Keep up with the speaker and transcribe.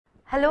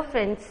Hello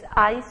friends,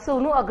 I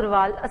Sonu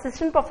Agarwal,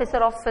 Assistant Professor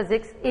of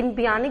Physics in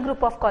Biyani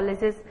Group of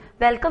Colleges,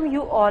 welcome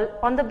you all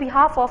on the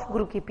behalf of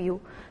Guru KPU.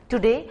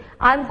 Today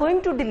I am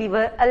going to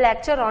deliver a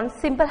lecture on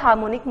simple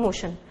harmonic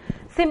motion.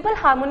 Simple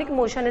harmonic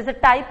motion is a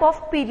type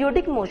of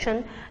periodic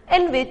motion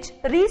in which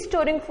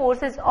restoring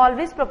force is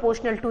always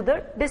proportional to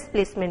the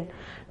displacement.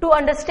 To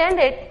understand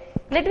it,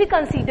 let me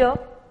consider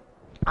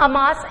a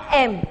mass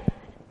M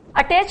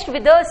attached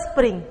with a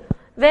spring.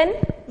 When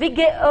we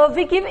give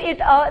it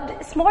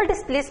a small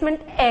displacement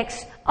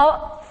x,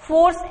 a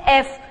force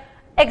F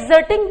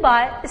exerting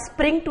by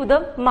spring to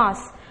the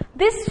mass.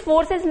 This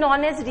force is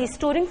known as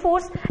restoring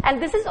force and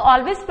this is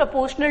always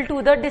proportional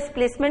to the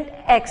displacement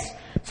x.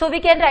 So we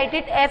can write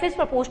it F is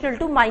proportional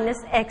to minus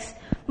x.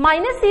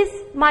 Minus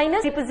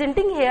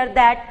representing here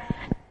that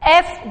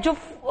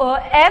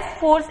F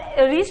force,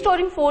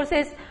 restoring force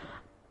is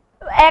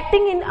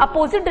acting in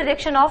opposite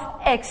direction of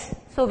x.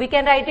 So we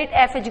can write it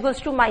F is equals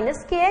to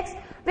minus kx,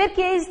 where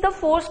k is the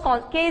force,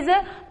 k is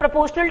a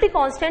proportionality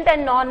constant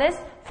and known as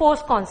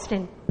force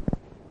constant.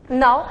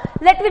 Now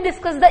let me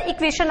discuss the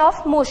equation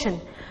of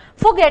motion.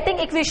 For getting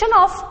equation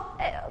of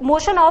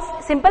motion of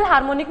simple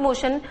harmonic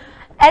motion,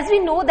 as we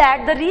know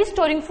that the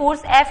restoring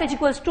force F is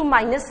equals to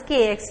minus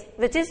kx,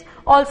 which is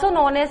also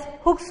known as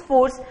Hooke's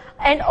force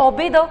and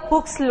obey the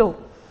Hooke's law.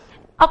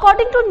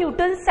 According to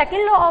Newton's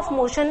second law of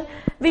motion,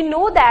 we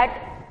know that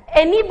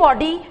any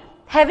body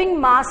having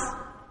mass,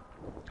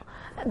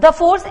 the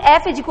force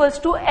F is equals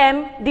to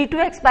m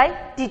d2x by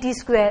dt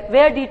square,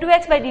 where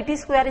d2x by dt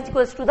square is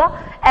equals to the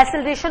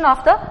acceleration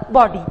of the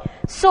body.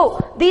 So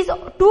these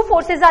two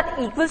forces are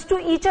equals to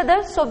each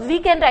other, so we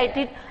can write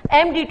it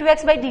m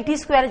d2x by dt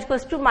square is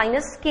equals to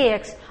minus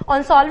kx.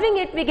 On solving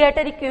it, we get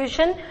an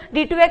equation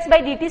d2x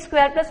by dt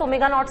square plus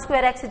omega naught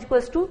square x is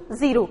equals to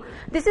 0.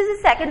 This is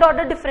the second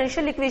order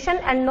differential equation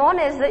and known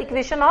as the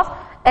equation of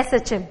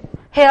S.H.M.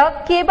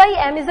 Here k by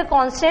m is a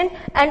constant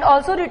and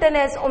also written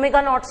as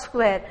omega naught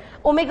square.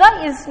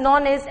 Omega is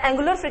known as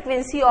angular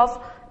frequency of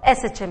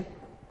S.H.M.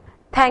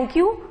 Thank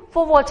you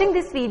for watching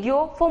this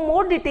video. For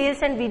more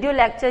details and video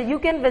lecture, you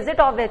can visit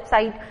our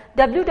website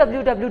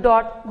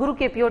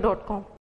www.gurukpo.com.